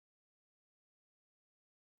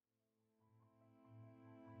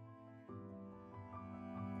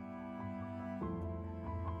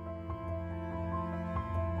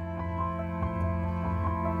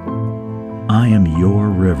I am your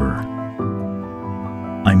river.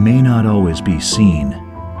 I may not always be seen,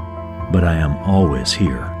 but I am always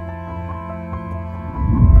here.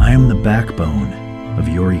 I am the backbone of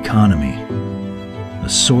your economy, a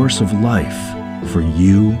source of life for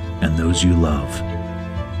you and those you love.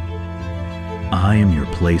 I am your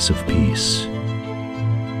place of peace,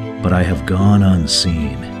 but I have gone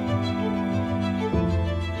unseen.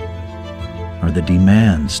 Are the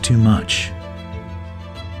demands too much?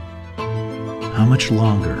 How much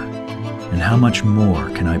longer and how much more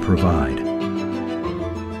can I provide?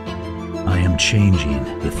 I am changing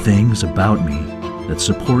the things about me that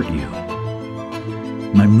support you.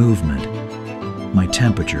 My movement, my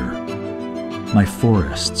temperature, my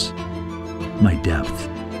forests, my depth.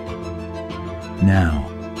 Now,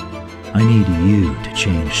 I need you to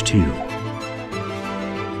change too.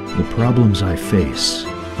 The problems I face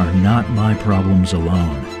are not my problems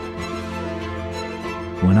alone.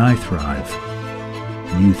 When I thrive,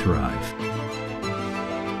 you thrive.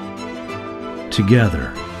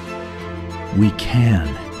 Together, we can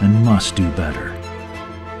and must do better.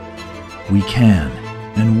 We can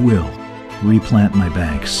and will replant my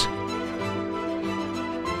banks.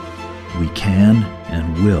 We can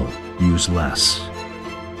and will use less.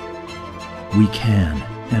 We can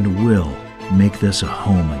and will make this a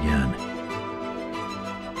home again.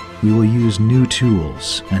 We will use new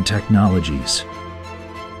tools and technologies.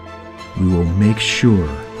 We will make sure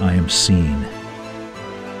I am seen.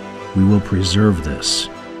 We will preserve this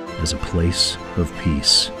as a place of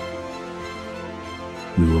peace.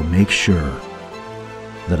 We will make sure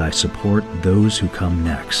that I support those who come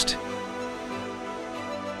next.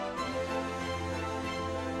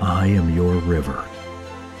 I am your river.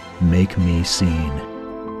 Make me seen.